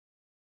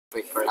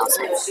Wait for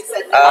announcement.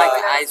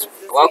 Hi guys,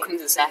 welcome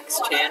to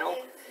Zach's channel.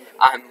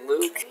 I'm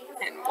Luke,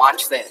 and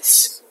watch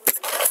this.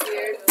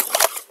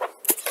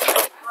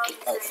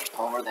 Oh,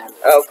 over there.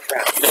 Oh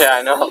crap. Yeah,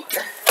 I know.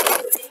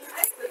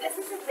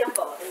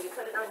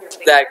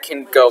 That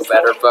can go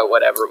better, but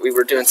whatever. We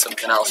were doing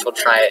something else. We'll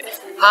try it.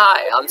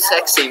 Hi, I'm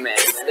Sexy Man.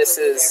 This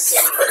is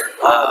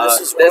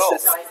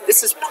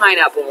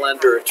pineapple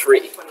under a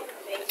tree.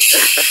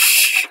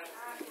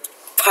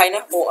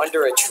 Pineapple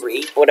under a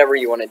tree? Whatever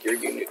you wanted your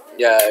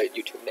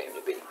YouTube name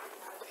to be.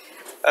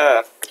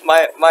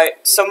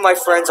 Some of my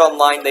friends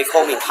online, they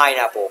call me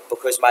Pineapple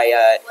because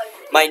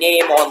my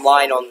name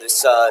online on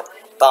this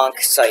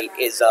bonk site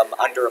is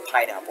under a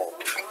pineapple,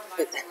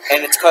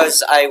 and it's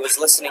because I was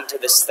listening to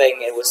this thing.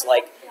 It was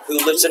like, who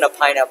lives in a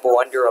pineapple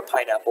under a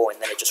pineapple,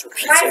 and then it just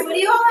repeats it. What do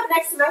you all have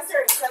next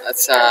semester?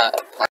 That's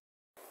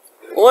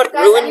what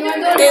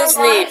ruined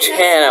Disney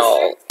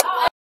Channel.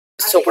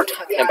 So we're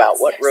talking about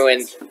what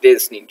ruined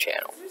Disney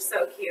Channel. You're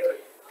so cute.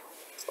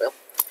 Well,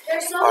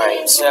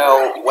 alright,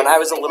 so when I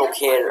was a little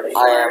kid,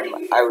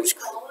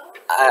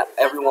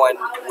 everyone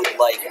would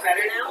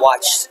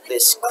watch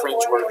this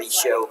cringeworthy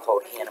show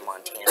called Hannah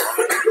Montana,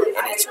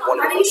 and it's one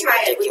of the most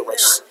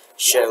ridiculous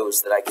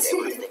shows that I could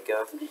ever think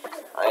of.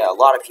 A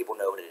lot of people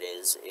know what it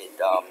is. It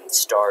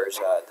stars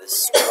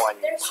this one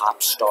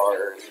pop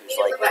star who's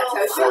like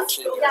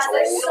 14 years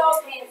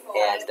old,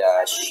 and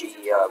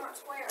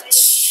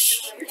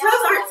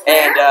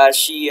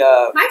she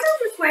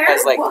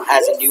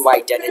has a new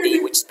identity,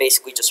 which is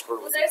basically just her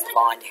with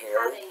blonde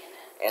hair,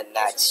 and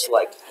that's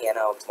like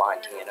Hannah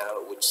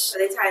Montana, which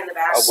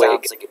sounds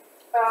like a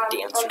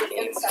dancer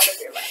name,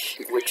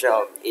 which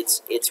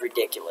it's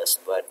ridiculous,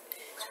 but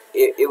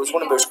it was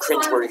one of the most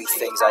cringeworthy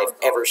things I've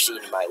ever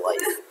seen in my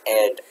life,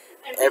 and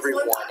every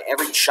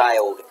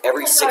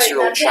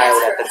 6-year-old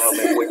child at the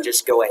moment would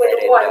just go ahead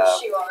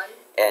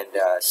and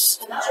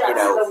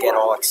get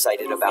all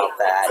excited about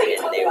that,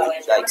 and they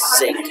would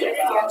sing to the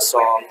theme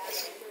song,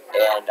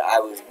 and I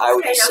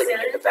would be sitting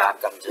in the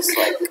back. I'm just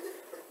like,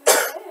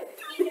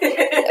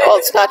 well,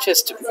 it's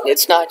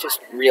not just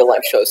real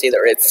life shows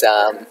either. It's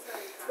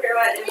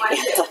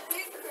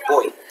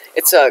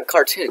it's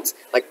cartoons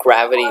like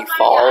Gravity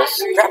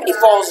Falls. Gravity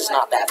Falls is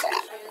not that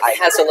bad. It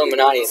has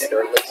Illuminati in it,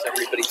 or at least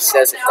everybody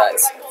says it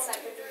does.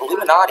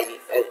 Illuminati.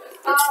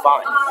 It's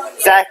fine.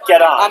 Zach,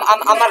 get on.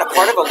 I'm not a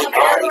part of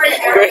Illuminati.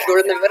 We're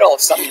in the middle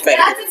of something.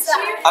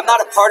 I'm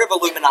not a part of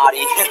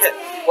Illuminati.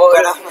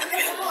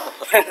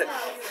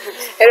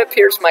 It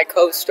appears my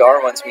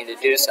co-star wants me to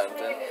do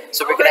something,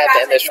 so we're going to have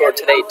to end this short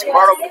today.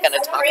 Tomorrow we're going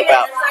to talk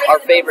about our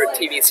favorite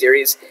TV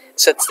series.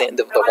 So that's the end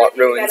of the What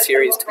Ruined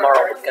series.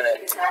 Tomorrow we're going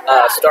to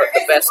start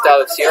the best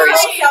of series.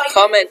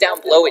 Comment down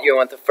below what you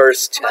want the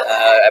first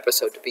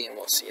episode to be, and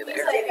we'll see you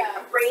there.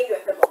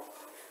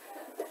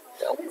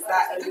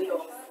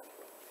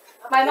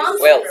 My mom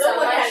well,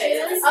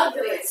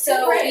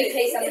 so you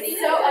pay somebody.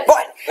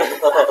 What?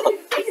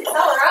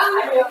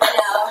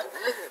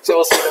 So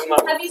we'll see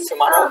you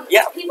tomorrow.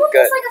 Yeah.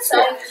 Good.